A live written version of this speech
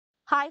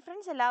Hi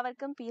friends,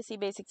 എല്ലാവർക്കും PSC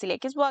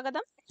ബേസിക്സിലേക്ക്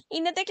സ്വാഗതം.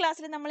 ഇന്നത്തെ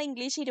ക്ലാസ്സിൽ നമ്മൾ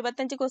ഇംഗ്ലീഷ്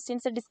 25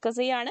 ക്വസ്റ്റ്യൻസ് ഡിസ്കസ്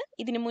ചെയ്യാണ്.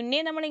 ഇതിനു മുന്നേ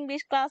നമ്മൾ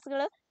ഇംഗ്ലീഷ്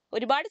ക്ലാസ്സുകൾ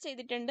ഒരുപാട്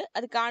ചെയ്തിട്ടുണ്ട്.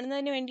 അത്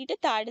കാണുന്നതിന് വേണ്ടിയിട്ട്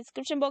താഴെ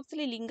ഡിസ്ക്രിപ്ഷൻ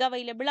ബോക്സിൽ ലിങ്ക്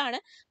അവൈലബിൾ ആണ്.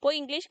 പോയി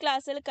ഇംഗ്ലീഷ്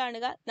ക്ലാസ്സുകൾ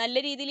കാണുക, നല്ല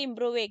രീതിയിൽ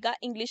ഇംപ്രൂവ് ചെയ്യുക,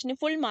 ഇംഗ്ലീഷിന്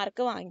ഫുൾ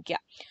മാർക്ക്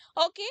വാങ്ങിക്കുക.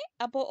 ഓക്കെ,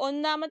 അപ്പോൾ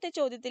ഒന്നാമത്തെ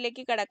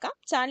ചോദ്യത്തിലേക്ക് കടക്കാം.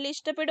 ചാനൽ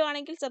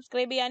ഇഷ്ടപ്പെടുവാണെങ്കിൽ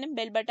സബ്സ്ക്രൈബ് ചെയ്യാനും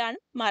ബെൽ ബട്ടൺ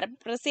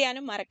പ്രസ്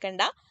ചെയ്യാനും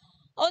മറക്കണ്ട.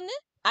 ഒന്ന്,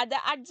 the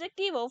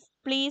adjective of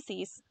please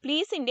is.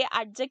 പ്ലീസിന്റെ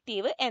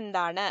adjective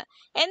എന്താണ്?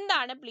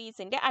 എന്താണ്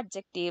പ്ലീസിന്റെ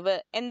അഡ്ജക്റ്റീവ്?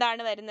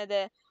 എന്താണ് വരുന്നത്?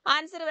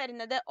 ആൻസർ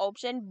വരുന്നത്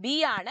ഓപ്ഷൻ ബി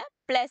ആണ്,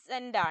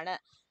 പ്ലസന്റ് ആണ്.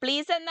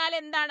 പ്ലീസ് എന്നാൽ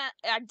എന്താണ്?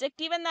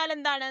 അഡ്ജക്റ്റീവ് എന്നാൽ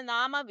എന്താണ്?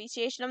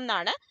 നാമവിശേഷണം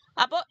എന്നാണ്.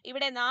 അപ്പോൾ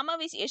ഇവിടെ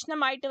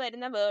നാമവിശേഷണമായിട്ട്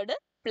വരുന്ന വേർഡ്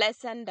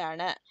പ്ലസന്റ്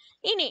ആണ്.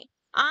 ഇനി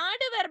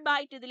ആഡ്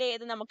വെർബായിട്ട് ഇതിൽ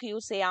ഏത് നമുക്ക്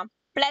യൂസ് ചെയ്യാം?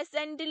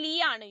 പ്ലസന്റ്ലി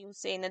ആണ്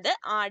യൂസ് ചെയ്യുന്നത്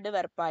ആഡ്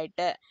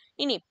വെർബായിട്ട്.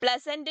 ഇനി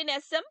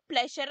പ്ലസന്റ്നെസ്സും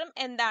പ്ലഷറും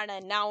എന്താണ്?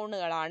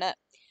 നൗണുകളാണ്.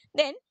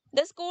 Then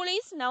the school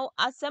is now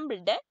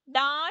assembled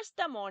dash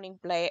the morning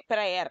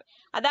prayer.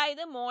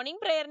 അതായത്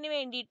മോർണിംഗ് പ്രേയറിന്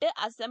വേണ്ടിയിട്ട്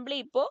അസംബ്ലി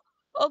ഇപ്പോൾ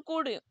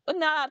കൂടി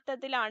എന്ന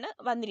അർത്ഥത്തിലാണ്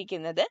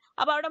വന്നിരിക്കുന്നത്.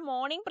 അപ്പോൾ അവിടെ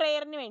മോർണിംഗ്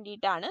പ്രേയറിന്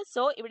വേണ്ടിയിട്ടാണ്.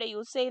 സോ ഇവിടെ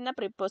യൂസ് ചെയ്യുന്ന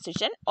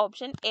പ്രിപ്പോസിഷൻ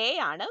ഓപ്ഷൻ എ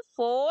ആണ്,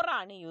 ഫോർ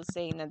ആണ് യൂസ്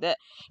ചെയ്യുന്നത്.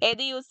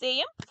 ഏത് യൂസ്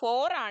ചെയ്യും?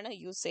 ഫോർ ആണ്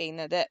യൂസ്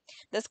ചെയ്യുന്നത്.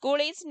 The school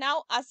is now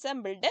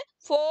assembled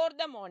for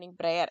the morning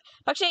prayer.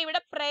 പക്ഷെ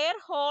ഇവിടെ പ്രേയർ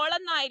ഹോൾ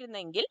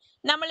എന്നായിരുന്നെങ്കിൽ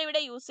നമ്മൾ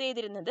ഇവിടെ യൂസ്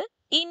ചെയ്തിരുന്നത്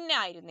ഇൻ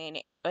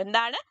ആയിരുന്നേനെ.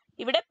 എന്താണ്?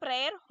 ഇവിടെ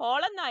പ്രേയർ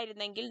ഹോൾ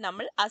എന്നായിരുന്നെങ്കിൽ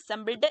നമ്മൾ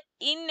അസംബിൾഡ്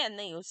ഇൻ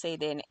എന്ന് use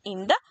ചെയ്തേനെ. In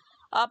the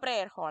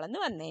prayer whole എന്ന്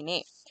വന്നേനെ.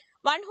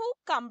 One who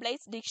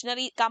കംപൈൽസ്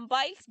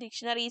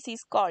dictionaries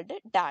is called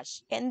dash.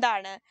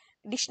 എന്താണ്?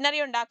 ഡിക്ഷണറി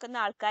ഉണ്ടാക്കുന്ന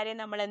ആൾക്കാരെ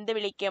നമ്മൾ എന്ത്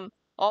വിളിക്കും?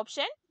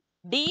 ഓപ്ഷൻ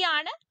ഡി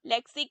ആണ്,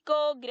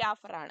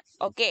 ലെക്സിക്കോഗ്രാഫർ ആണ്.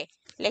 ഓക്കെ,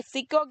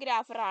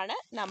 ലെക്സിക്കോഗ്രാഫർ ആണ്.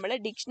 നമ്മൾ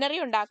ഡിക്ഷണറി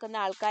ഉണ്ടാക്കുന്ന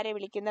ആൾക്കാരെ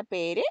വിളിക്കുന്ന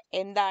പേര്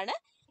എന്താണ്?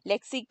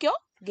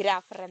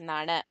 ലെക്സിക്കോഗ്രാഫർ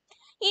എന്നാണ്.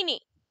 ഇനി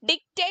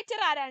ഡിക്റ്റേറ്റർ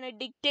ആരാണ്?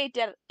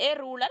 Dictator A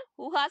ruler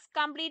who has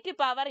complete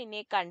power in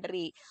A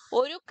country.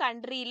 ഒരു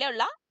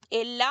കൺട്രിയിലുള്ള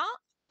എല്ലാ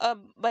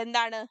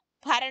എന്താണ്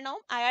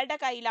ഭരണവും അയാളുടെ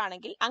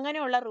കയ്യിലാണെങ്കിൽ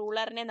അങ്ങനെയുള്ള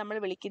റൂളറിനെ നമ്മൾ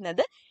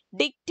വിളിക്കുന്നത്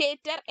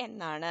ഡിക്റ്റേറ്റർ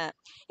എന്നാണ്.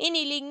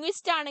 ഇനി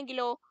ലിംഗ്വിസ്റ്റ്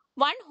ആണെങ്കിലോ,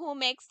 one who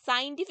makes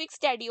scientific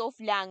study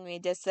of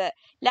languages.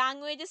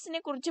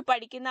 ലാംഗ്വേജസിനെ കുറിച്ച്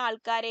പഠിക്കുന്ന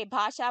ആൾക്കാരെ,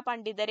 ഭാഷാ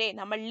പണ്ഡിതരെ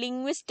നമ്മൾ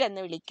ലിംഗ്വിസ്റ്റ്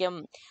എന്ന് വിളിക്കും.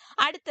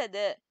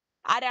 അടുത്തത്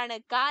ആരാണ്?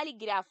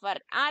 കാലിഗ്രാഫർ.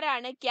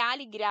 ആരാണ്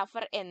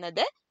കാലിഗ്രാഫർ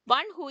എന്നത്?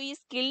 One who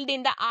is skilled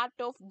in the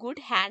art of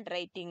good hand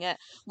writing.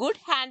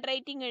 Good hand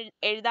writing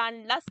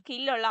എഴുതാനുള്ള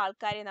സ്കില്ലുള്ള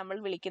ആൾക്കാരെ നമ്മൾ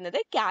വിളിക്കുന്നത്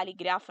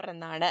കാലിഗ്രാഫർ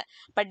എന്നാണ്.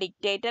 അപ്പൊ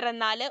ഡിക്റ്റേറ്റർ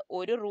എന്നാൽ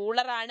ഒരു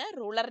റൂളറാണ്.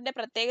 റൂളറിന്റെ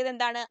പ്രത്യേകത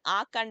എന്താണ്? ആ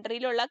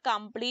കൺട്രിയിലുള്ള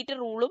കംപ്ലീറ്റ്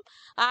റൂളും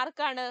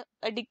ആർക്കാണ്?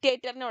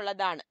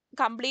 ഡിക്റ്റേറ്ററിനുള്ളതാണ്.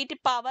 കംപ്ലീറ്റ്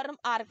പവറും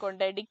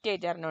ആർക്കുണ്ട്?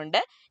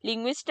 ഡിക്റ്റേറ്ററിനുണ്ട്.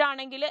 ലിംഗ്വിസ്റ്റ്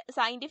ആണെങ്കിൽ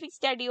scientific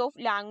study of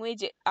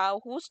language,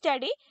 who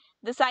study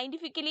the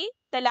scientifically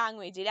the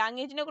language.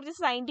 ലാംഗ്വേജിനെ കുറിച്ച്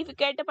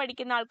സയന്റിഫിക് ആയിട്ട്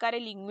പഠിക്കുന്ന ആൾക്കാരെ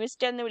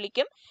ലിംഗ്വിസ്റ്റ് എന്ന്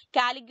വിളിക്കും.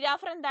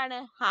 കാലിഗ്രാഫർ എന്താണ്?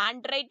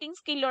 ഹാൻഡ് റൈറ്റിംഗ്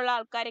സ്കില്ലുള്ള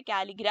ആൾക്കാരെ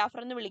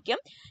കാലിഗ്രാഫർ എന്ന്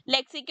വിളിക്കും.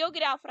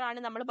 ലെക്സിക്കോഗ്രാഫർ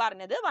ആണ് നമ്മൾ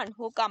പറഞ്ഞത്. One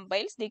who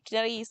കമ്പൈൽസ്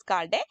dictionary is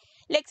called A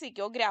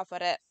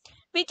lexicographer.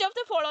 Which of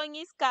the following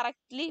is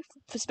correctly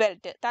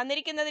spelt.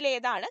 തന്നിരിക്കുന്നതിൽ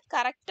ഏതാണ്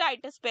കറക്റ്റ്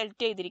ആയിട്ട്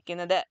സ്പെൽറ്റ്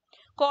ചെയ്തിരിക്കുന്നത്?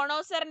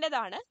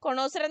 കോണോസറിൻ്റെതാണ്.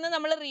 കോണോസർ എന്ന്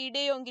നമ്മൾ റീഡ്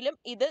ചെയ്യുമെങ്കിലും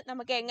ഇത്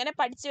നമുക്ക് എങ്ങനെ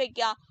പഠിച്ചു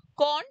വെക്കുക?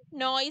 കോൺ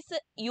നോയ്സ്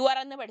യുവർ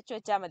എന്ന് പഠിച്ചു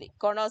വെച്ചാൽ മതി.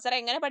 കോണോസർ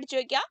എങ്ങനെ പഠിച്ചു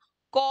വെക്കുക?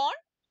 കോൺ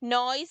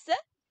നോയ്സ്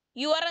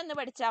യുവർ എന്ന്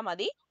പഠിച്ചാൽ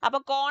മതി. അപ്പൊ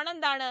കോൺ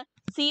എന്താണ്?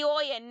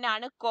 CON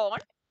ആണ് കോൺ.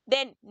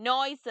 Then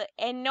noise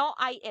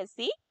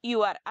NOISE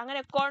your.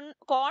 അങ്ങനെ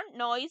കോൺ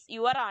നോയ്സ്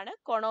യുവർ ആണ്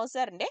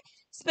കോണോസറിന്റെ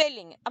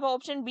സ്പെല്ലിംഗ്. അപ്പൊ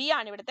ഓപ്ഷൻ ബി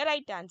ആണ് ഇവിടുത്തെ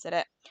റൈറ്റ് ആൻസർ.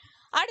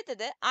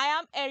 അടുത്തത് I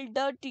am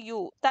elder to you.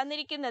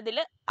 തന്നിരിക്കുന്നതിൽ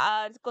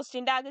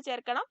question tag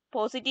ചേർക്കണം.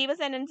 പോസിറ്റീവ്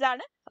സെന്റൻസ്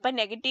ആണ്. അപ്പൊ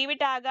നെഗറ്റീവ്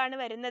ടാഗ് ആണ്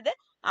വരുന്നത്.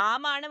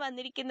 ആമാണ്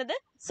വന്നിരിക്കുന്നത്.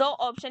 സോ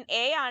ഓപ്ഷൻ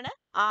എ ആണ്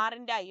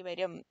ആറിന്റെ ആയി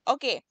വരും.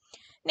 Okay,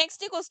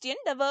 next question.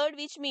 The word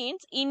which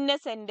means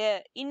Innocent.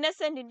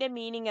 ഇന്നസെന്റിന്റെ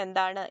meaning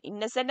എന്താണ്?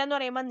 ഇന്നസെന്റ് എന്ന്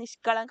പറയുമ്പോൾ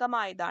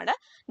നിഷ്കളങ്കമായതാണ്.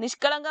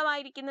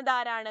 നിഷ്കളങ്കമായിരിക്കുന്നത്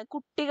ആരാണ്?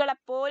 കുട്ടികളെ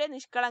പോലെ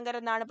നിഷ്കളങ്കർ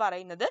എന്നാണ്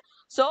പറയുന്നത്.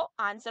 സോ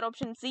ആൻസർ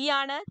ഓപ്ഷൻ സി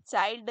ആണ്,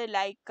 ചൈൽഡ്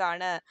ലൈക്ക്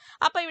ആണ്.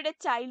 അപ്പൊ ഇവിടെ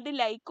ചൈൽഡ്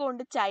ലൈക്കും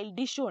ഉണ്ട്,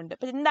 ചൈൽഡിഷും ഉണ്ട്.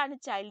 അപ്പൊ എന്താണ്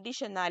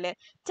ചൈൽഡിഷ് എന്നാല്?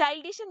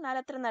 ചൈൽഡിഷ് എന്നാൽ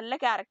അത്ര നല്ല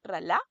ക്യാരക്ടർ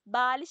അല്ല,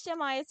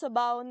 ബാലിശമായ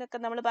സ്വഭാവം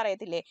എന്നൊക്കെ നമ്മൾ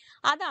പറയത്തില്ലേ,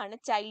 അതാണ്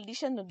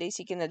ചൈൽഡിഷ് എന്ന്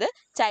ഉദ്ദേശിക്കുന്നത്.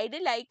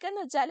 ചൈൽഡ് ലൈക്ക്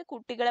എന്ന് വെച്ചാൽ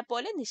കുട്ടികളെ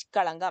പോലെ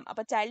നിഷ്കളങ്കം.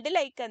 അപ്പൊ ചൈൽഡ്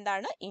ലൈക്ക്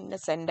എന്താണ്?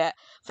 Innocent.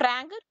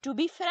 Frank, to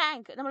be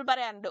frank നമ്മൾ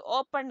പറയാറുണ്ട്,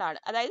 ഓപ്പൺ ആണ്,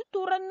 അതായത്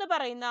തുറന്ന്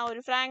പറയുന്ന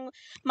ഒരു ഫ്രാങ്ക്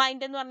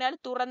മൈൻഡ് എന്ന് പറഞ്ഞാൽ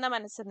തുറന്ന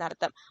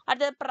മനസ്സെന്നർത്ഥം.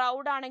 അടുത്തത്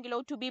പ്രൗഡ് ആണെങ്കിലോ,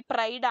 ടു ബി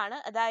പ്രൈഡ് ആണ്,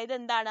 അതായത്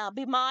എന്താണ്?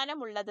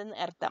 അഭിമാനമുള്ളതെന്ന്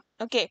അർത്ഥം.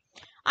 Okay,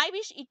 I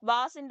wish it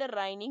was in the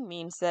raining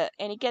means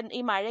എനിക്ക്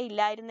ഈ മഴ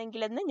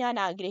ഇല്ലായിരുന്നെങ്കിലെന്ന് ഞാൻ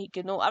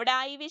ആഗ്രഹിക്കുന്നു. അവിടെ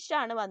ഐ വിഷ്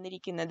ആണ്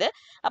വന്നിരിക്കുന്നത്.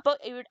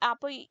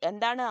 അപ്പൊ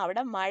എന്താണ്?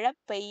 അവിടെ മഴ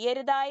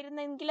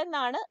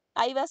പെയ്യരുതായിരുന്നെങ്കിലെന്നാണ്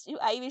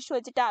ഐ വിഷ്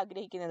വെച്ചിട്ട്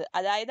ആഗ്രഹിക്കുന്നത്.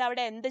 അതായത്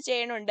അവിടെ എന്ത്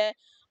ചെയ്യണുണ്ട്?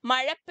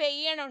 മഴ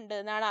പെയ്യണുണ്ട്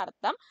എന്നാണ്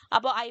അർത്ഥം.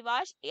 അപ്പൊ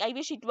I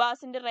wish it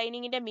was in the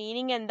റൈനിങ്ങിന്റെ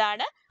meaning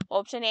എന്താണ്?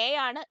 ഓപ്ഷൻ എ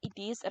ആണ്,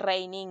 ഇറ്റ് ഈസ്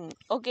റൈനിങ്.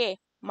 ഓക്കെ,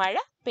 മഴ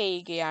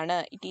പെയ്യുകയാണ്,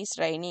 it is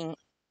raining.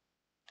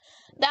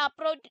 The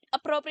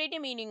appropriate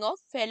meaning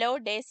of fellow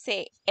day say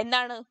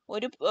എന്താണ്?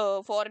 ഒരു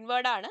ഫോറിൻ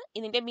വേർഡ് ആണ്.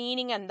 ഇതിന്റെ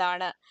മീനിങ്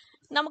എന്താണ്?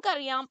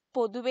 നമുക്കറിയാം,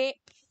 പൊതുവെ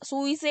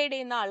സൂയിസൈഡ്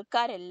ചെയ്യുന്ന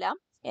ആൾക്കാരെല്ലാം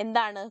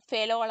എന്താണ്?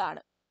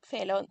 ഫെലോളാണ്.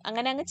 ഫെലോ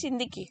അങ്ങനെ അങ്ങ്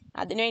ചിന്തിക്ക്.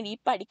 അതിനുവേണ്ടി ഈ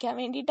പഠിക്കാൻ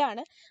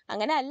വേണ്ടിയിട്ടാണ്.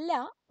 അങ്ങനെ അല്ല,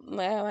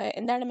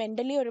 എന്താണ്,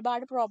 മെന്റലി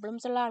ഒരുപാട്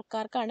പ്രോബ്ലംസ് ഉള്ള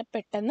ആൾക്കാർക്കാണ്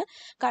പെട്ടെന്ന്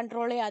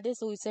കൺട്രോൾ ചെയ്യാതെ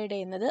സൂയിസൈഡ്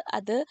ചെയ്യുന്നത്.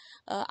 അത്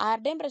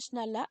ആരുടെയും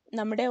പ്രശ്നമല്ല,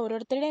 നമ്മുടെ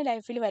ഓരോരുത്തരുടെയും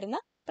ലൈഫിൽ വരുന്ന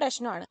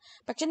പ്രശ്നമാണ്.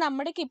 പക്ഷെ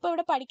നമ്മുടെയൊക്കെ ഇപ്പൊ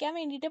ഇവിടെ പഠിക്കാൻ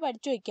വേണ്ടിയിട്ട്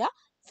പഠിച്ചു വെക്കുക,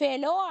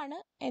 ഫെലോ ആണ്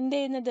എന്ത്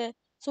ചെയ്യുന്നത്?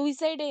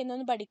 സൂയിസൈഡ്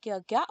ചെയ്യുന്നതെന്ന് പഠിക്കുക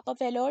വെക്കുക. അപ്പൊ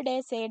ഫെലോ ഡേ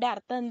സേയുടെ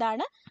അർത്ഥം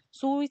എന്താണ്?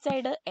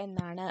 സൂയിസൈഡ്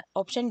എന്നാണ്.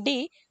 Option D,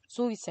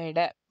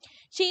 suicide.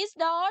 She is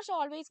dash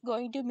always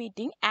going to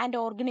meeting and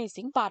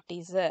organising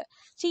parties.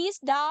 She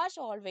is dash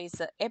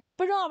always,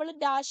 എപ്പോഴും അവൾ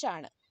ഡാഷ്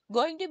ആണ്.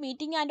 Going to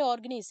meeting and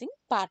organising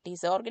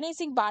parties,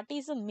 organising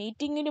പാർട്ടീസും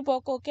മീറ്റിങ്ങിന്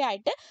പോക്കൊക്കെ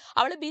ആയിട്ട്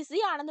അവൾ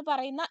ബിസി ആണെന്ന്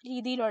പറയുന്ന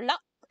രീതിയിലുള്ള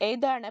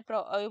ഏതാണ്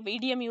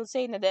ഇഡിയം യൂസ്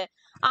ചെയ്യുന്നത്?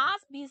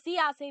 As BC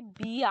as A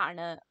B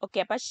ആണ്. ഓക്കെ,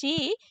 അപ്പൊ she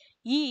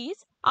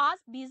is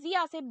as BC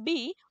as A be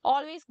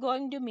always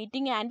going to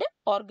meeting and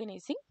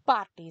organising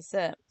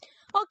parties.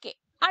 Okay,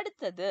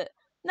 അടുത്തത്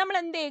നമ്മൾ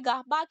എന്ത് ചെയ്യുക?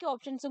 ബാക്കി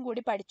ഓപ്ഷൻസും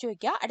കൂടി പഠിച്ചു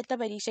വെക്കുക. അടുത്ത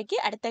പരീക്ഷയ്ക്ക്,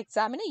 അടുത്ത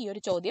എക്സാമിന് ഈ ഒരു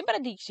ചോദ്യം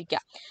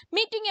പ്രതീക്ഷിക്കാം.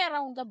 മീറ്റിംഗ്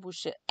അറൌണ്ട് ദ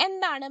ബുഷ്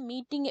എന്താണ്?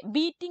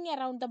 ബീറ്റിംഗ്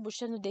അറൌണ്ട് ദ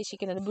ബുഷ് എന്ന്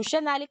ഉദ്ദേശിക്കുന്നത്, ബുഷ്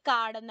എന്നാൽ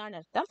കാട് എന്നാണ്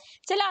അർത്ഥം.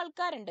 ചില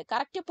ആൾക്കാരുണ്ട്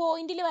കറക്റ്റ്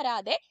പോയിന്റിൽ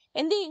വരാതെ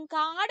എന്ത് ചെയ്യും?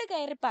 കാട്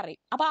കയറി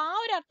പറയും. അപ്പൊ ആ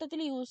ഒരു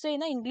അർത്ഥത്തിൽ യൂസ്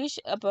ചെയ്യുന്ന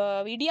ഇംഗ്ലീഷ്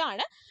വീഡിയോ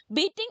ആണ്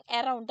ബീറ്റിംഗ്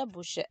അറൌണ്ട് ദ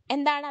ബുഷ്.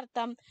 എന്താണ്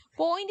അർത്ഥം?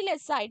 പോയിന്റ്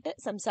ലെസ് ആയിട്ട്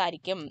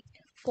സംസാരിക്കും.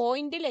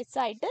 പോയിന്റ് ലെസ്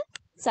ആയിട്ട്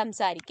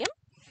സംസാരിക്കും.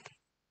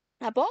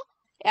 അപ്പോ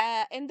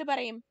എന്ത്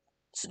പറയും?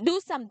 ഡു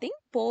സംതിങ്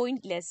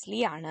പോയിന്റ്ലെസ്ലി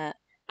ആണ്.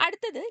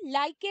 അടുത്തത്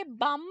like A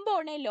ബംബ്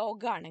on A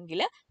log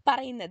ആണെങ്കിൽ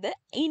പറയുന്നത്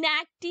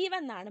ഇനാക്റ്റീവ്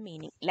എന്നാണ്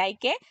meaning.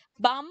 Like A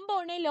ബംബ്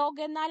on A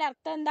log എന്നാൽ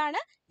അർത്ഥം എന്താണ്?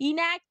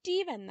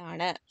 ഇനാക്റ്റീവ്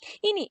എന്നാണ്.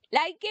 ഇനി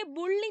like A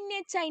bull in A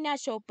China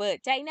shop,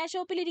 China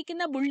ഷോപ്പിൽ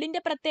ഇരിക്കുന്ന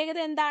ബുള്ളിന്റെ പ്രത്യേകത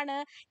എന്താണ്?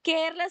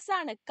 കെയർലെസ്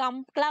ആണ്,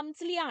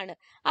 ക്ലംസ്ലി ആണ്.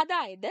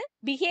 അതായത്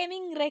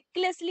ബിഹേവിങ്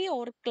റെക്ലെസ്ലി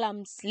ഓർ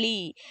ക്ലംസ്ലി.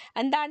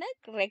 എന്താണ്?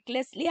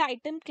 റെക്ലെസ്ലി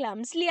ആയിട്ടും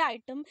ക്ലംസ്ലി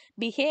ആയിട്ടും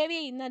ബിഹേവ്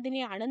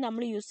ചെയ്യുന്നതിനെയാണ്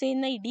നമ്മൾ യൂസ്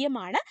ചെയ്യുന്ന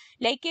ഇഡിയമാണ്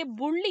like A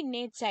bull in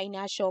A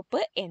China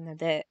shop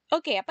എന്നത്.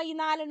 ഓക്കെ, അപ്പൊ ഈ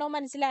 4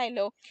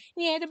 മനസ്സിലായല്ലോ.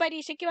 ഇനി ഏത്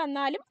പരീക്ഷയ്ക്ക്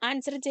വന്നാലും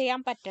ആൻസർ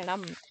ചെയ്യാൻ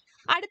പറ്റണം.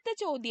 അടുത്ത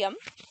ചോദ്യം,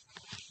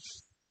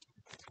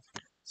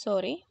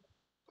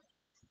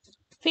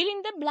 fill in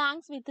the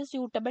blanks with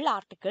suitable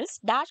articles.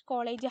 Dash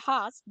college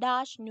has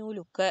dash new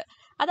look.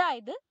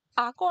 അതായത്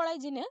ആ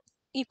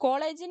ഈ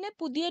കോളേജിന്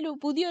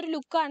പുതിയൊരു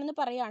ലുക്ക് ആണെന്ന്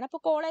പറയാണ്. അപ്പൊ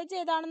കോളേജ്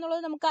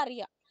ഏതാണെന്നുള്ളത്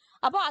നമുക്കറിയാം.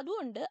 അപ്പൊ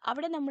അതുകൊണ്ട്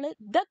അവിടെ നമ്മൾ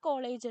ദ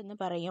കോളേജ് എന്ന്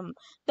പറയും.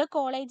 ദ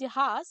കോളേജ്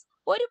ഹാസ്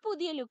ഒരു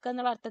പുതിയ ലുക്ക്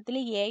എന്നുള്ള അർത്ഥത്തിൽ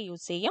എ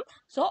യൂസ് ചെയ്യും.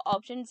 സോ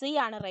ഓപ്ഷൻ സി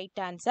ആണ്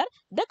right answer.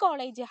 The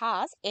college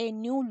has A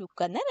new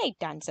look എന്ന്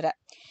right answer.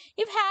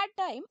 If had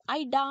time I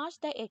dash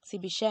the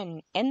exhibition.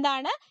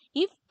 എന്താണ്?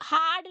 ഇഫ്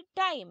ഹാഡ്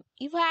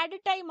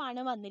ടൈം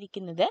ആണ്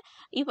വന്നിരിക്കുന്നത്.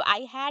 ഇഫ്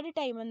ഐ ഹാഡ്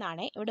ടൈം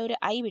എന്നാണ്, ഇവിടെ ഒരു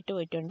I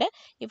വിട്ടുപോയിട്ടുണ്ട്.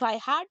 If I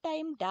had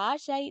time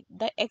dash I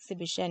the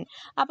exhibition.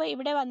 അപ്പൊ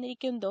ഇവിടെ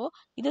വന്നിരിക്കുന്നതോ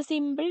ഇത്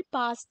സിമ്പിൾ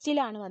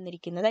പാസ്റ്റിലാണ്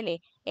വന്നിരിക്കുന്നത് അല്ലെ?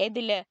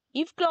 ഏതില്?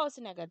 ഇഫ്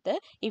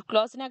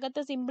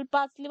ക്ലോസിനകത്ത് സിമ്പിൾ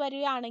പാസ്റ്റിൽ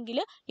വരികയാണെങ്കിൽ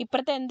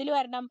ഇപ്പുറത്തെ എന്തിൽ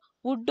വരണം?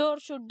 വുഡ് ഓർ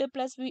ഷുഡ്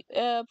പ്ലസ്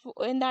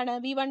എന്താണ്?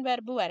 V1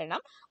 വെർബ്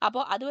വരണം.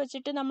 അപ്പോൾ അത്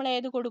വെച്ചിട്ട് നമ്മൾ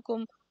ഏത്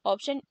കൊടുക്കും?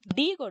 ഓപ്ഷൻ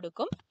ഡി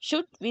കൊടുക്കും.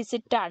 ഷുഡ്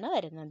വിസിറ്റ് ആണ്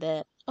വരുന്നത്.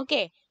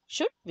 Okay,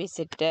 should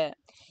visit.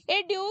 A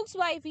duke's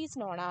wife is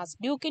known as.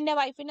 ഡ്യൂക്കിന്റെ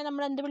വൈഫിനെ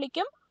നമ്മൾ എന്ത്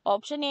വിളിക്കും?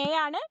 ഓപ്ഷൻ എ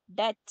ആണ്,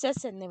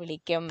 ഡച്ചസ് എന്ന്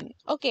വിളിക്കും.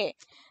 Okay,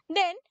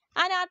 then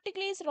an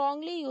article is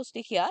wrongly used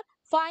here.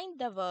 Find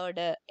the word.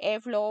 A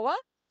flower,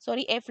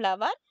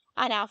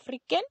 an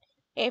African,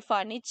 a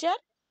furniture,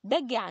 the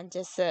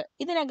Ganges.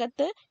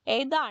 ഇതിനകത്ത്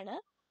ഏതാണ്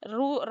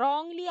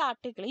wrongly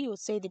article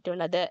use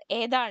ചെയ്തിട്ടുള്ളത്?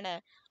 ഏതാണ്?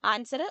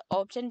 ആൻസർ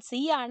ഓപ്ഷൻ സി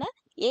ആണ്,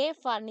 എ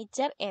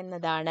ഫർണിച്ചർ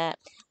എന്നതാണ്.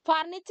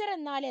 ഫർണിച്ചർ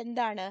എന്നാൽ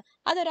എന്താണ്?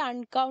 അതൊരു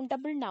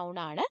അൺകൗണ്ടബിൾ നൗൺ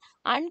ആണ്.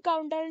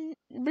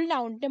 അൺകൗണ്ടബിൾ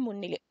നൗണിന്റെ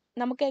മുന്നിൽ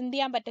നമുക്ക് എന്ത്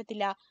ചെയ്യാൻ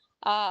പറ്റത്തില്ല?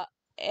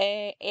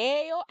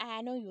 എയോ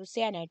ആനോ യൂസ്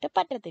ചെയ്യാനായിട്ട്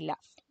പറ്റത്തില്ല.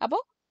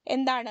 അപ്പോൾ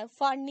എന്താണ്?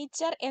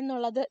 ഫർണിച്ചർ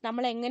എന്നുള്ളത്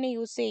നമ്മൾ എങ്ങനെ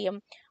യൂസ് ചെയ്യും?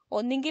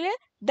 ഒന്നുകിൽ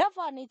ദ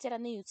ഫർണിച്ചർ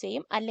എന്ന് യൂസ്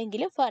ചെയ്യും,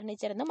 അല്ലെങ്കിൽ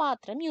ഫർണിച്ചർ എന്ന്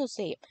മാത്രം യൂസ്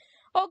ചെയ്യും.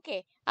 ഓക്കെ,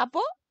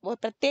 അപ്പോൾ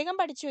പ്രത്യേകം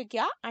പഠിച്ചു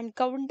വെക്കുക,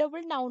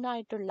 അൺകൗണ്ടബിൾ നൗൺ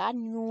ആയിട്ടുള്ള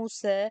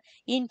ന്യൂസ്,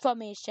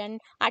 ഇൻഫർമേഷൻ,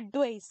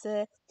 അഡ്വൈസ്,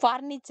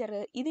 ഫർണിച്ചർ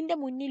ഇതിന്റെ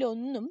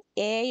മുന്നിലൊന്നും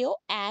എയോ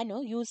ആനോ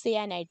യൂസ്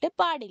ചെയ്യാനായിട്ട്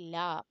പാടില്ല.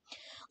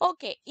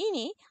 ഓക്കെ,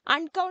 ഇനി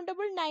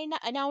അൺകൗണ്ടബിൾ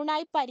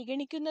നൗണായി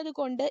പരിഗണിക്കുന്നത്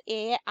കൊണ്ട്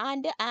എ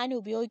ആൻഡ് ആൻ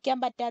ഉപയോഗിക്കാൻ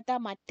പറ്റാത്ത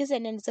മറ്റ്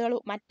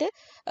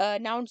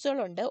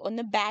നൗൺസുകളുണ്ട്.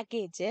 ഒന്ന്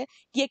ബാഗേജ്,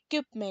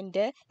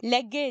 എക്യുപ്മെന്റ്,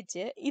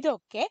 ലഗേജ്.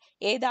 ഇതൊക്കെ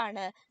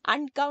ഏതാണ്?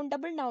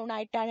 അൺകൗണ്ടബിൾ നൗൺ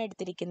ആയിട്ടാണ്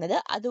എടുത്തിരിക്കുന്നത്.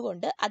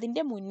 അതുകൊണ്ട്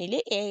അതിന്റെ മുന്നിൽ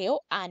എയോ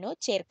ആനോ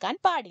ചേർക്കാൻ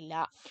പാടില്ല.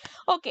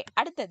 ഓക്കെ,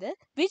 അടുത്തത്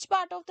which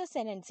part of the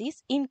sentence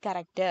is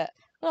incorrect?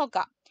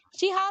 നോക്കാം.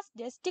 She has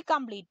just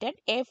completed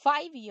a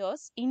 5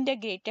 years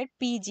integrated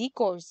PG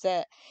course.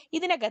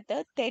 ഇതിനകത്ത്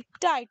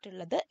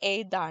തെറ്റായിട്ടുള്ളത്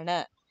ഏതാണ്?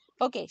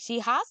 Okay, she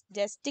has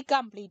just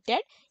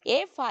completed a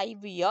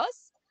 5 years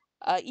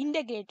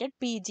integrated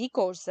PG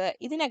course.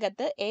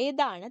 ഇതിനകത്ത്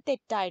ഏതാണ്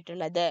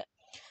തെറ്റായിട്ടുള്ളത്?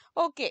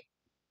 ഓക്കെ,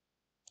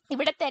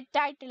 ഇവിടെ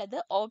തെറ്റായിട്ടുള്ളത്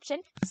ഓപ്ഷൻ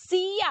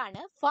സി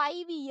ആണ്,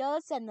 5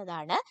 years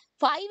എന്നതാണ്.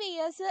 5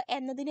 years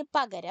എന്നതിന്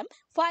പകരം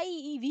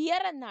 5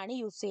 year എന്നാണ്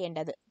യൂസ്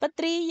ചെയ്യേണ്ടത്. ഇപ്പൊ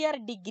 3 year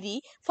degree,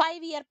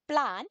 5 year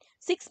plan,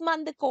 6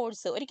 month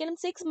course, ഒരിക്കലും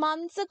 6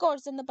 months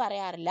കോഴ്സ് എന്ന്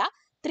പറയാറില്ല,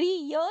 3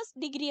 years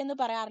ഡിഗ്രി എന്ന്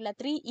പറയാറില്ല,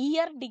 3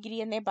 year ഡിഗ്രി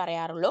എന്നേ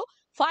പറയാറുള്ളൂ,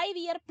 5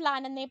 year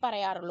പ്ലാൻ എന്നേ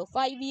പറയാറുള്ളൂ,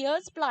 5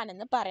 years പ്ലാൻ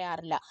എന്ന്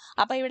പറയാറില്ല.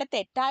 അപ്പൊ ഇവിടെ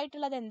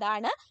തെറ്റായിട്ടുള്ളത്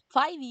എന്താണ്?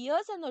 5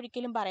 years എന്ന്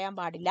ഒരിക്കലും പറയാൻ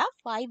പാടില്ല,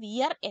 5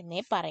 year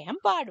എന്നേ പറയാൻ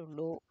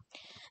പാടുള്ളൂ.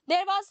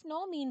 There was no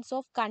means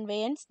of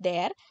conveyance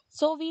there,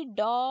 so we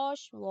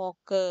dash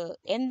walk.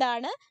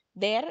 എന്താണ്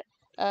there?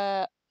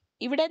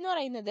 ഇവിടെ എന്ന്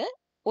പറയുന്നത്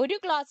ഒരു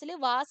ക്ലാസ്സിൽ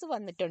വാസ്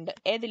വന്നിട്ടുണ്ട്.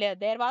 ഏതില്?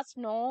 There was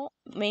no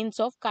means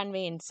of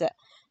conveyance.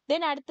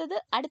 Then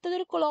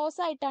അടുത്തതൊരു ക്ലോസ്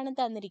ആയിട്ടാണ്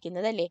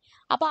തന്നിരിക്കുന്നത് അല്ലേ?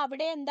 അപ്പൊ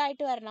അവിടെ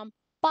എന്തായിട്ട് വരണം?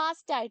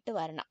 പാസ്റ്റ് ആയിട്ട്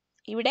വരണം.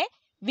 ഇവിടെ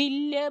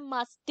വില്ല്,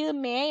 മസ്റ്റ്,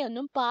 മേ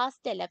ഒന്നും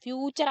പാസ്റ്റ് അല്ല,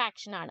 ഫ്യൂച്ചർ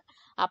ആക്ഷൻ ആണ്.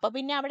 അപ്പൊ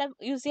പിന്നെ അവിടെ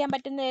യൂസ് ചെയ്യാൻ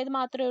പറ്റുന്ന ഏത്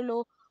മാത്രമേ ഉള്ളൂ?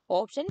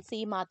 ഓപ്ഷൻ സി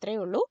മാത്രമേ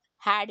ഉള്ളൂ.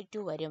 ഹാഡ്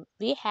ടു വരും.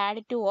 വി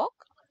ഹാഡ് ടു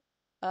വോക്ക്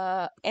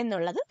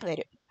എന്നുള്ളത്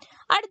വരും.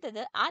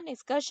 അടുത്തത് an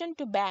excursion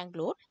to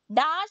Bangalore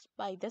dash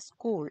by the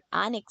school.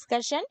 An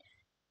excursion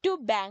to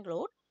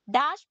Bangalore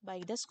dash by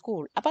the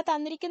school. അപ്പൊ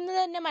തന്നിരിക്കുന്നത്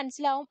തന്നെ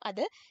മനസ്സിലാവും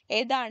അത്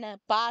ഏതാണ്?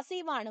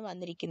 പാസീവ് ആണ്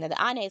വന്നിരിക്കുന്നത്.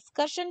 ആൻ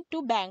എക്സ്കർഷൻ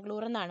ടു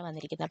ബാംഗ്ലൂർ എന്നാണ്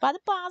വന്നിരിക്കുന്നത്. അപ്പൊ അത്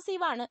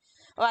പാസീവ് ആണ്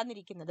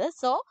വന്നിരിക്കുന്നത്.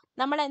 സോ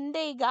നമ്മൾ എന്ത്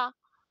ചെയ്യുക?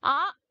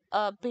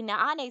 പിന്നെ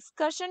ആൻ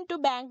എക്സ്കർഷൻ ടു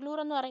ബാംഗ്ലൂർ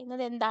എന്ന്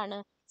പറയുന്നത് എന്താണ്?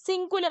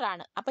 സിംഗുലർ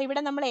ആണ്. അപ്പൊ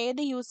ഇവിടെ നമ്മൾ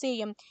ഏത് യൂസ്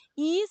ചെയ്യും?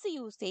 ഈസ്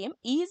യൂസ് ചെയ്യും.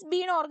 ഈസ്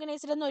ബീൻ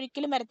ഓർഗനൈസ്ഡ് എന്ന്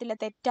ഒരിക്കലും വരത്തില്ല,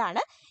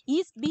 തെറ്റാണ്.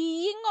 ഈസ്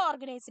ബീയിങ്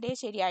ഓർഗനൈസ്ഡേ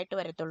ശരിയായിട്ട്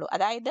വരത്തുള്ളൂ.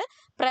 അതായത്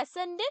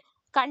പ്രസന്റ്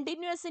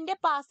കണ്ടിന്യൂസിന്റെ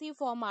പാസീവ്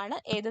ഫോം ആണ്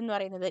ഏതെന്ന്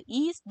പറയുന്നത്?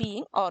 ഈസ്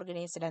ബീയിങ്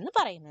ഓർഗനൈസ്ഡ് എന്ന്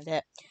പറയുന്നത്.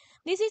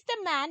 This is the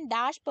man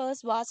dash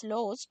purse was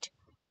lost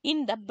in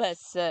the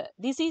bus.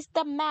 This is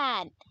the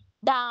man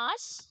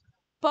dash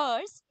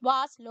purse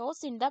was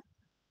lost in the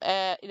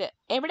ഇത്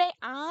എവിടെ?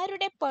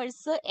 ആരുടെ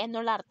പേഴ്സ്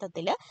എന്നുള്ള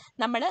അർത്ഥത്തിൽ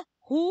നമ്മൾ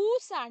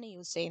ഹൂസ് ആണ്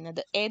യൂസ് ചെയ്യുന്നത്.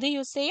 ഏത്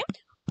യൂസ് ചെയ്യും?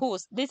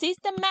 Whose. This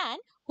is the man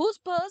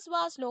whose purse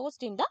was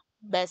lost in the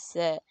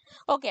bus.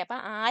 Okay, അപ്പൊ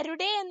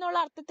ആരുടെ എന്നുള്ള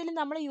അർത്ഥത്തിൽ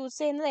നമ്മൾ യൂസ്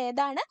ചെയ്യുന്നത്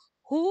ഏതാണ്?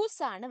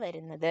 ഹൂസ് ആണ്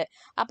വരുന്നത്.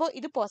 അപ്പോൾ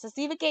ഇത്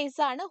പൊസസീവ് കേസ്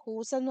ആണ്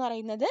ഹൂസ് എന്ന്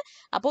പറയുന്നത്.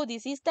 അപ്പോൾ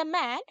this is the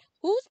man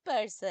whose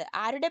purse,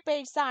 ആരുടെ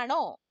പേഴ്സ്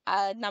ആണോ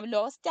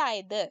ലോസ്റ്റ്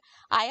ആയത്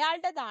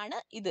അയാളുടേതാണ്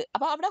ഇത്.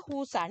 അപ്പൊ അവിടെ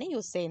ഹൂസ് ആണ്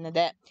യൂസ്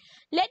ചെയ്യുന്നത്.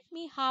 Let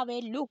me have A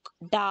look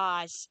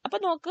dash. അപ്പൊ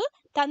നോക്ക്,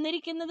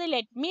 തന്നിരിക്കുന്നത്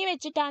ലെറ്റ് മീ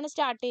വെച്ചിട്ടാണ്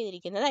സ്റ്റാർട്ട്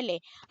ചെയ്തിരിക്കുന്നത് അല്ലേ?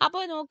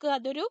 അപ്പോൾ നോക്ക്,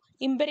 അതൊരു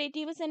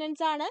ഇമ്പരേറ്റീവ്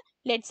സെന്റൻസ് ആണ്.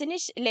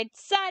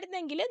 ലെറ്റ്സ്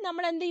ആയിരുന്നെങ്കിൽ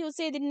നമ്മൾ എന്ത്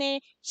യൂസ് ചെയ്തിരുന്നേ?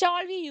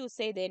 Shall we use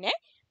ചെയ്തേനെ.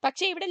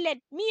 പക്ഷെ ഇവിടെ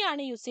ലെറ്റ് മീ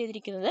ആണ് യൂസ്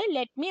ചെയ്തിരിക്കുന്നത്.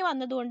 ലെറ്റ് മീ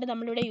വന്നതുകൊണ്ട്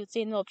നമ്മളിവിടെ യൂസ്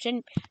ചെയ്യുന്ന ഓപ്ഷൻ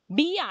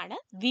ബി ആണ്.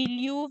 വിൽ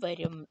യു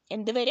വരും.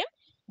 എന്ത് വരും?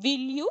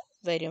 വിൽ യു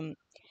വരും.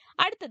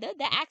 അടുത്തത്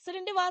the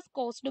accident was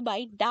caused by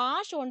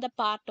dash on the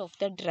part of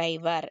the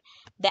driver.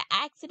 The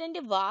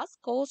accident was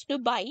caused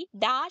by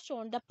dash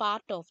on the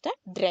part of the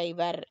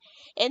driver.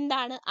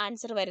 എന്താണ്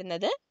answer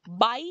വരുന്നത്?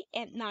 By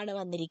എന്നാണ്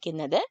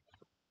വന്നിരിക്കുന്നത്.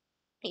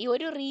 ഈ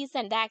ഒരു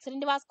reason, the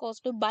accident was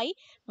caused by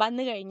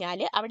വന്നു കഴിഞ്ഞാൽ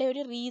അവിടെ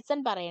ഒരു റീസൺ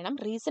പറയണം.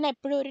 റീസൺ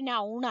എപ്പോഴും ഒരു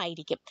നൗൺ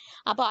ആയിരിക്കും.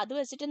 അപ്പൊ അത്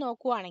വെച്ചിട്ട്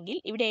നോക്കുവാണെങ്കിൽ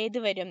ഇവിടെ ഏത്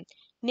വരും?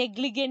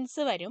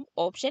 നെഗ്ലിഗൻസ് വരും.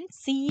 ഓപ്ഷൻ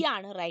സി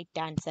ആണ്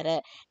റൈറ്റ് ആൻസർ.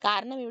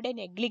 കാരണം ഇവിടെ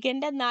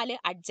നെഗ്ലിഗന്റ് എന്നാൽ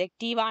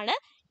അഡ്ജക്റ്റീവ് ആണ്,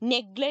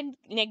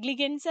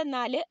 നെഗ്ലിഗൻസ്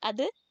എന്നാൽ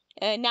അത്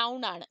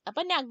നൗൺ ആണ്.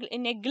 അപ്പൊ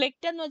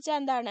നെഗ്ലെക്റ്റ് എന്ന് വെച്ചാൽ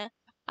എന്താണ്?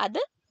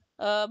 അത്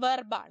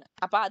വെർബാണ്.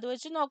 അപ്പൊ അത്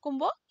വെച്ച്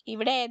നോക്കുമ്പോൾ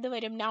ഇവിടെ ഏത്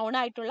വരും? നൗൺ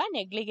ആയിട്ടുള്ള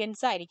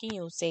നെഗ്ലിഗൻസ് ആയിരിക്കും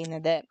യൂസ്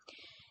ചെയ്യുന്നത്.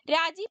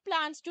 രാജി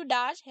plans to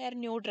dash hair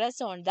new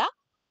dress on the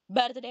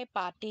birthday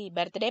party.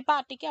 Birthday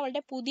പാർട്ടിക്ക്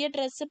അവളുടെ പുതിയ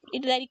ഡ്രസ്സ്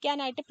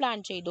ധരിക്കാനായിട്ട് പ്ലാൻ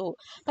ചെയ്തു.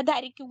 അപ്പൊ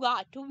ധരിക്കുക,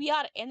 ടു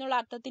വിയർ എന്നുള്ള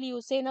അർത്ഥത്തിൽ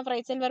യൂസ് ചെയ്യുന്ന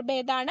ഫ്രേസൽ വെർബ്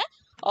ഏതാണ്?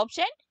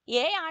 ഓപ്ഷൻ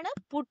എ ആണ്,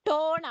 പുട്ട്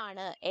ഓൺ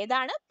ആണ്.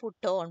 ഏതാണ്?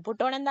 Put on.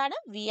 പുട്ട് ഓൺ എന്താണ്?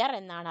 വിയർ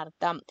എന്നാണ്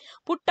അർത്ഥം.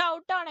 പുട്ട്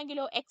ഔട്ട്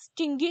ആണെങ്കിലോ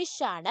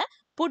എക്സ്റ്റിംഗ്വിഷ് ആണ്.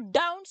 പുട്ട്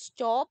ഡൗൺ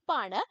സ്റ്റോപ്പ്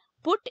ആണ്.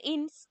 പുട്ട്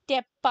ഇൻ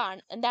സ്റ്റെപ്പ്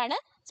ആണ്. എന്താണ്?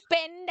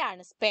 സ്പെൻഡ്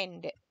ആണ്,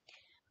 spend.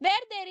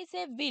 Where there is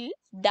a will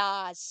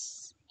dash.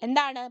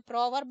 എന്താണ്?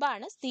 പ്രോവർബ്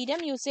ആണ്,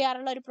 സ്ഥിരം യൂസ്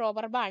ചെയ്യാറുള്ള ഒരു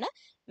പ്രോവർബ് ആണ്.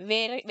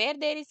 where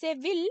there is a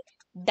will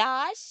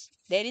dash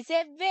there is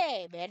a way.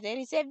 where there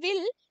is a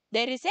will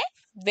there is a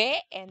way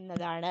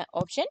എന്നതാണ്.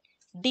 ഓപ്ഷൻ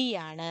ഡി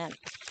ആണ്.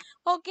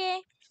 Okay,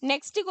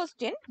 next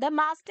question. The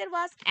master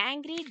was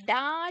angry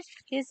dash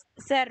his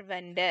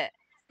servant.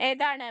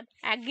 ഏതാണ്?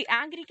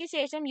 ആംഗ്രിക്ക്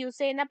ശേഷം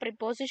use ചെയ്യുന്ന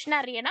preposition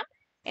അറിയണം.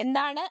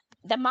 എന്താണ്?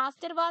 The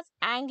master was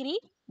angry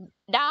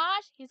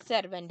dash his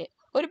servant.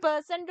 ഒരു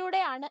പേഴ്സണിന്റെ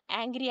കൂടെയാണ്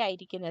angry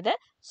ആയിരിക്കുന്നത്.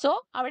 സോ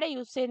അവിടെ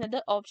യൂസ് ചെയ്യുന്നത്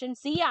ഓപ്ഷൻ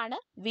സി ആണ്,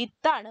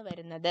 വിത്ത് ആണ്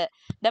വരുന്നത്.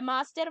 The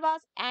master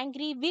was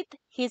angry with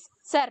his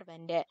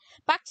servant.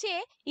 പക്ഷേ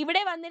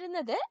ഇവിടെ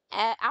വന്നിരുന്നത്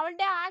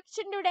അവളുടെ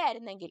ആക്ഷന്റെ കൂടെ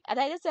ആയിരുന്നെങ്കിൽ,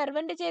 അതായത്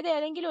സെർവന്റ് ചെയ്ത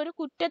ഏതെങ്കിലും ഒരു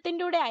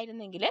കുറ്റത്തിന്റെ കൂടെ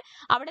ആയിരുന്നെങ്കിൽ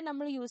അവിടെ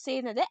നമ്മൾ യൂസ്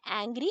ചെയ്യുന്നത്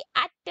ആംഗ്രി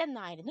അറ്റ്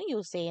എന്നായിരുന്നു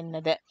യൂസ്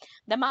ചെയ്യുന്നത്.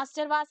 The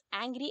master was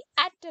angry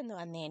at എന്ന്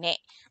വന്നേനെ.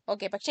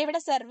 ഓക്കെ, പക്ഷെ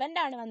ഇവിടെ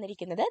സെർവന്റ് ആണ്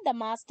വന്നിരിക്കുന്നത്. The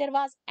master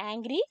was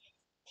angry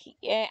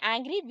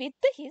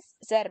with his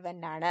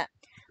servant ആണ്.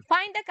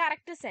 Find the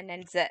correct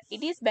sentence.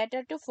 It is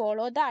better to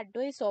follow the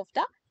advice of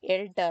the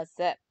elders.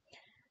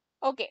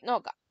 Okay,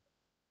 നോക്കാം.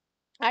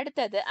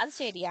 അടുത്തത് അത്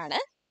ശരിയാണ്.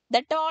 The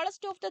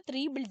tallest of the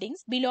 3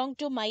 buildings belong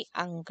to my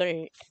uncle.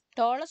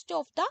 Tallest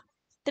of the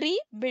 3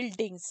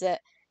 buildings.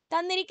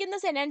 തന്നിരിക്കുന്ന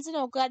sentence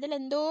നോക്കുക, അതിൽ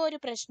എന്തോ ഒരു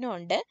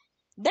പ്രശ്നമുണ്ട്.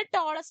 ദ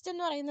ടോളസ്റ്റ്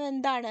എന്ന് പറയുന്നത്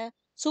എന്താണ്?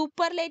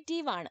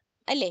 സൂപ്പർലേറ്റീവ് ആണ്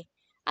അല്ലേ?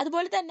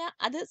 അതുപോലെ തന്നെ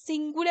അത്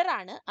സിംഗുലർ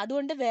ആണ്.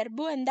 അതുകൊണ്ട്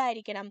വെർബും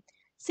എന്തായിരിക്കണം?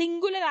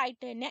 സിംഗുലർ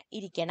ആയിട്ട് തന്നെ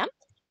ഇരിക്കണം.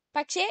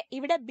 പക്ഷേ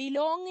ഇവിടെ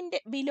ബിലോങ്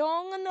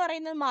എന്ന്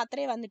പറയുന്നത്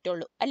മാത്രമേ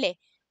വന്നിട്ടുള്ളൂ അല്ലേ?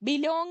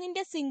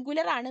 ബിലോങ്ങിന്റെ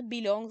സിംഗുലർ ആണ്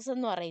ബിലോങ്സ്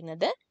എന്ന്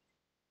പറയുന്നത്.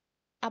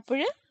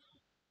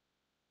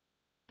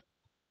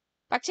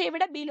 പക്ഷെ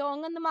ഇവിടെ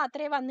ബിലോങ് എന്ന്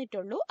മാത്രമേ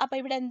വന്നിട്ടുള്ളൂ. അപ്പൊ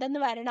ഇവിടെ എന്തെന്ന്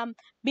വരണം?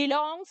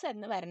 ബിലോങ്സ്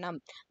എന്ന് വരണം.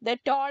 The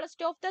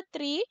tallest of the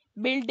 3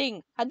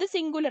 building, അത്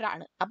സിംഗുലർ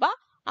ആണ്. അപ്പൊ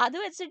അത്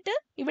വെച്ചിട്ട്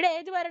ഇവിടെ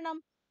ഏത് വരണം?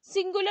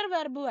 സിംഗുലർ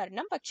വെർബ്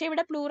വരണം. പക്ഷെ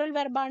ഇവിടെ പ്ലൂറൽ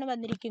വെർബാണ്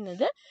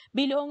വന്നിരിക്കുന്നത്.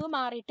 ബിലോങ്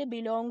മാറിയിട്ട്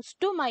ബിലോങ്സ്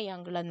ടു മൈ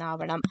അങ്കിൾ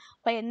എന്നാവണം.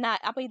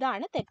 അപ്പൊ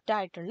ഇതാണ്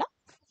തെറ്റായിട്ടുള്ള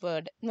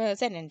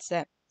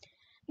sentence.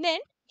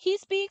 Then he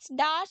speaks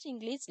dash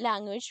English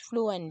language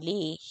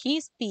fluently. He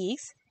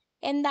speaks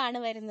എന്താണ്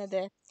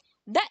വരുന്നത്?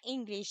 ദ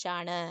ഇംഗ്ലീഷ്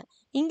ആണ്.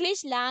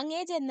 ഇംഗ്ലീഷ്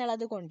ലാംഗ്വേജ്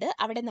എന്നുള്ളത് കൊണ്ട്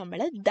അവിടെ നമ്മൾ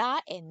ദ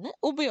എന്ന്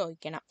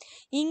ഉപയോഗിക്കണം.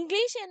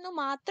 ഇംഗ്ലീഷ് എന്ന്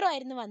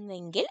മാത്രമായിരുന്നു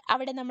വന്നെങ്കിൽ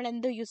അവിടെ നമ്മൾ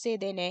എന്ത് use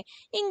ചെയ്തേനെ?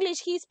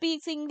 English. He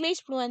speaks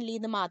English fluently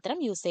എന്ന് മാത്രം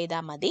യൂസ്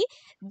ചെയ്താൽ മതി.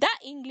 ദ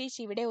ഇംഗ്ലീഷ്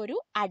ഇവിടെ ഒരു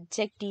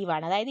അഡ്ജക്റ്റീവ്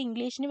ആണ്. അതായത്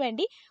ഇംഗ്ലീഷിന്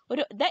വേണ്ടി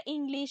ഒരു ദ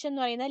ഇംഗ്ലീഷ്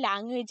എന്ന് പറയുന്ന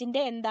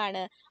ലാംഗ്വേജിന്റെ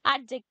എന്താണ്?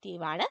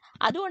 അഡ്ജക്റ്റീവ് ആണ്.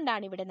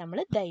 അതുകൊണ്ടാണ് ഇവിടെ നമ്മൾ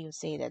ദ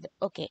യൂസ് ചെയ്തത്.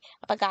 ഓക്കെ,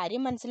 അപ്പൊ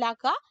കാര്യം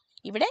മനസ്സിലാക്കുക.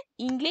 ഇവിടെ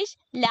ഇംഗ്ലീഷ്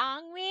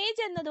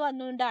ലാംഗ്വേജ് എന്നത്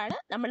വന്നുകൊണ്ടാണ്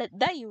നമ്മൾ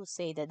ദ യൂസ്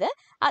ചെയ്തത്.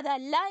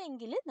 അതല്ല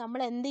എങ്കിൽ നമ്മൾ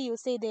എന്ത്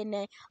യൂസ്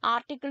ചെയ്തേനെ?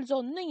 ആർട്ടിക്കിൾസ്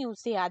ഒന്നും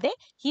യൂസ് ചെയ്യാതെ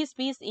ഹി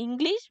സ്പീക്സ്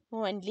ഇംഗ്ലീഷ്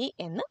ഫ്ലുവൻലി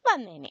എന്ന്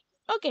വന്നേനെ.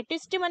 ഓക്കെ,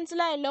 ട്വിസ്റ്റ്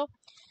മനസ്സിലായല്ലോ.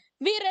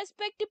 V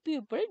respect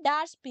people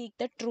dash speak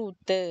the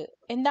truth.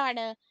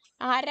 എന്താണ്?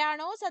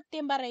 ആരാണോ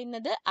സത്യം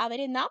പറയുന്നത്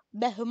അവരെ നാം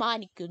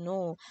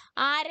ബഹുമാനിക്കുന്നു.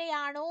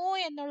 ആരെയാണോ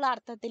എന്നുള്ള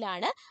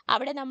അർത്ഥത്തിലാണ്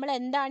അവിടെ നമ്മൾ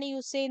എന്താണ്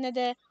യൂസ്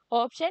ചെയ്യുന്നത്?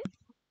 ഓപ്ഷൻ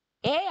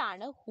എ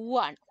ആണ്, ഹൂ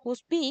ആണ്. Who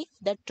speak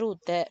the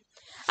truth.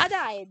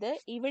 അതായത്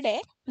ഇവിടെ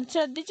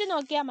ശ്രദ്ധിച്ചു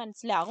നോക്കിയാൽ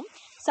മനസ്സിലാവും,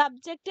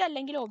 സബ്ജക്റ്റ്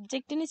അല്ലെങ്കിൽ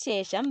ഒബ്ജക്റ്റിന്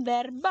ശേഷം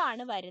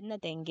വെർബാണ്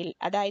വരുന്നതെങ്കിൽ,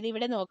 അതായത്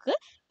ഇവിടെ നോക്ക്,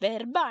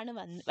 വെർബാണ്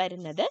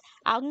വരുന്നത്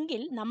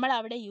എങ്കിൽ നമ്മൾ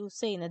അവിടെ യൂസ്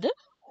ചെയ്യുന്നത്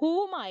ഹൂ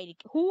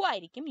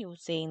ആയിരിക്കും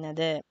യൂസ്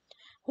ചെയ്യുന്നത്.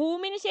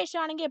 ഹൂമിന്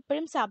ശേഷമാണെങ്കിൽ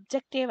എപ്പോഴും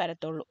സബ്ജക്റ്റേ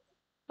വരത്തുള്ളൂ.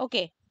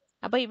 ഓക്കെ,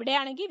 അപ്പൊ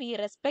ഇവിടെയാണെങ്കിൽ V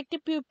respect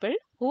people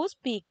who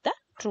speak the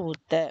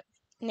truth.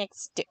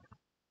 Next.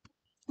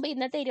 അപ്പൊ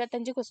ഇന്നത്തെ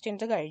 25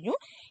 ക്വസ്റ്റ്യൻസ് കഴിഞ്ഞു.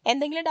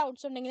 എന്തെങ്കിലും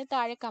ഡൗട്ട്സ് ഉണ്ടെങ്കിൽ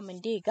താഴെ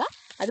കമന്റ് ചെയ്യുക.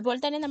 അതുപോലെ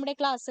തന്നെ നമ്മുടെ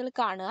ക്ലാസ്സുകൾ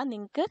കാണുക.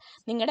 നിങ്ങൾക്ക്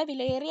നിങ്ങളുടെ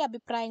വിലയേറിയ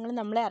അഭിപ്രായങ്ങൾ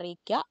നമ്മളെ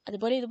അറിയിക്കുക.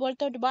 അതുപോലെ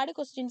ഇതുപോലത്തെ ഒരുപാട്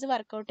ക്വസ്റ്റ്യൻസ്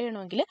വർക്കൗട്ട്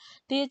ചെയ്യണമെങ്കിൽ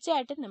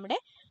തീർച്ചയായിട്ടും നമ്മുടെ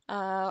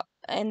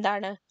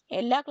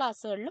എല്ലാ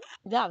ക്ലാസ്സുകളിലും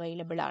ഇത്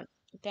അവൈലബിൾ ആണ്.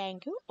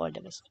 Thank you. All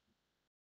the best.